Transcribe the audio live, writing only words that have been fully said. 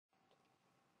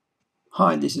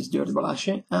Hi, this is György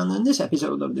Balássy, and in this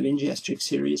episode of the WinJS Tricks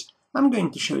series, I'm going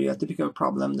to show you a typical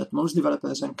problem that most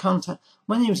developers encounter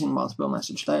when using multiple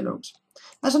message dialogues.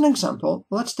 As an example,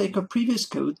 let's take a previous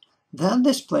code that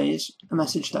displays a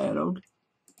message dialog,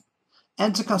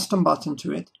 adds a custom button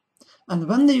to it, and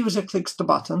when the user clicks the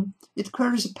button, it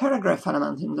queries a paragraph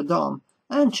element in the DOM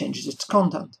and changes its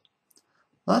content.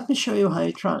 Let me show you how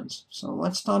it runs. So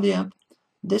let's start the app.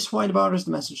 This white bar is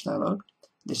the message dialog.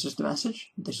 This is the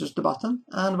message, this is the button,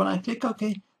 and when I click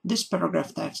OK, this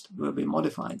paragraph text will be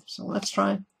modified. So let's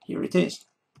try. Here it is.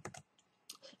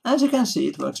 As you can see,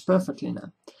 it works perfectly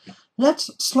now. Let's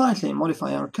slightly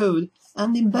modify our code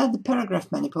and embed the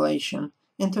paragraph manipulation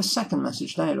into a second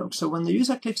message dialog. So when the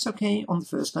user clicks OK on the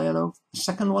first dialog, the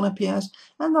second one appears,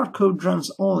 and our code runs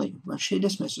only when she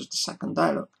dismisses the second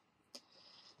dialog.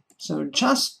 So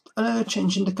just a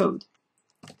change in the code.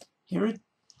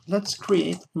 Let's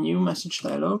create a new message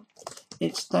dialog.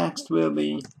 Its text will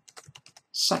be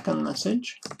second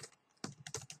message.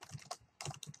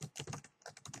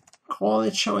 Call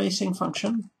it showAsync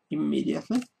function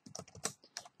immediately.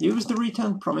 Use the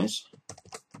return promise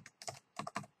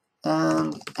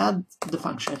and add the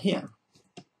function here.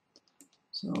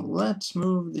 So let's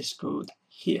move this code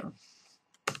here.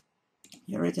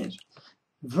 Here it is.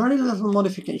 Very little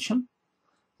modification.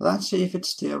 Let's see if it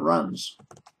still runs.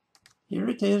 Here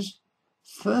it is,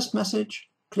 first message,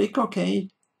 click OK,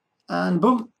 and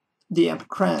boom, the app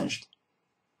crashed.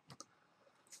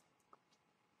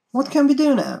 What can we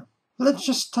do now? Let's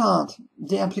just start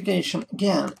the application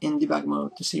again in debug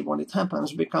mode to see what it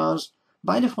happens, because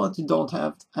by default you don't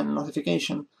have a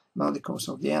notification about the cause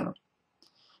of the error.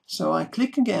 So I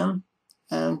click again,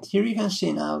 and here you can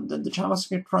see now that the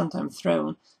JavaScript runtime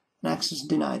thrown an access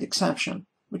denied exception,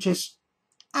 which is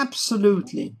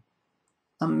absolutely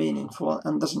unmeaningful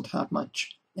and doesn't have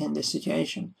much in this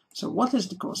situation. So what is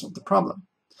the cause of the problem?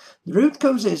 The root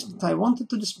cause is that I wanted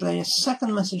to display a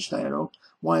second message dialog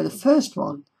while the first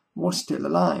one was still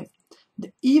alive.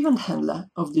 The event handler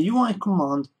of the UI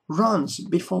command runs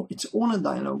before its owner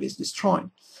dialog is destroyed,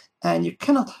 and you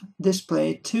cannot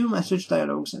display two message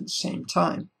dialogs at the same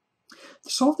time.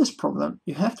 To solve this problem,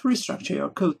 you have to restructure your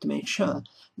code to make sure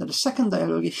that the second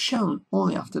dialog is shown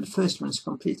only after the first one is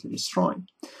completely destroyed.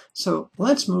 So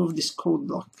let's move this code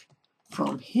block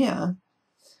from here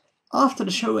after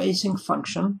the showAsync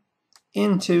function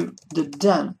into the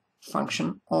then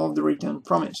function of the return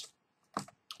promise.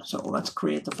 So let's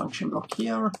create a function block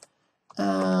here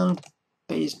and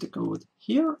paste the code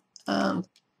here, and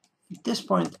at this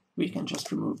point we can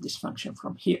just remove this function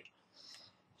from here.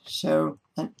 So,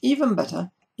 and even better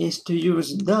is to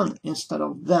use then instead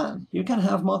of then. You can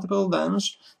have multiple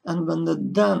thens, and when the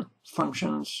then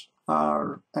functions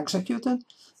are executed,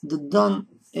 the then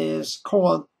is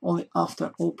called only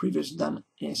after all previous then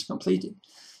is completed.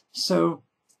 So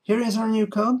here is our new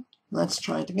code. Let's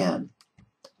try it again.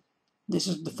 This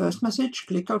is the first message,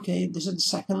 click OK. This is the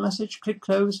second message, click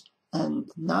close, and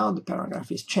now the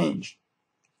paragraph is changed.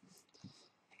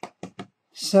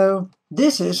 So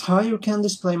this is how you can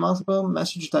display multiple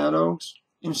message dialogs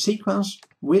in sequence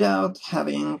without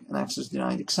having an access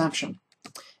denied exception.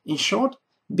 In short,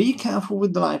 be careful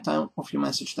with the lifetime of your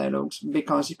message dialogs,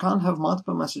 because you can't have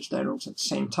multiple message dialogs at the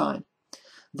same time.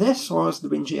 This was the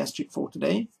WinJS trick for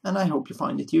today, and I hope you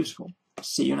find it useful.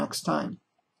 See you next time.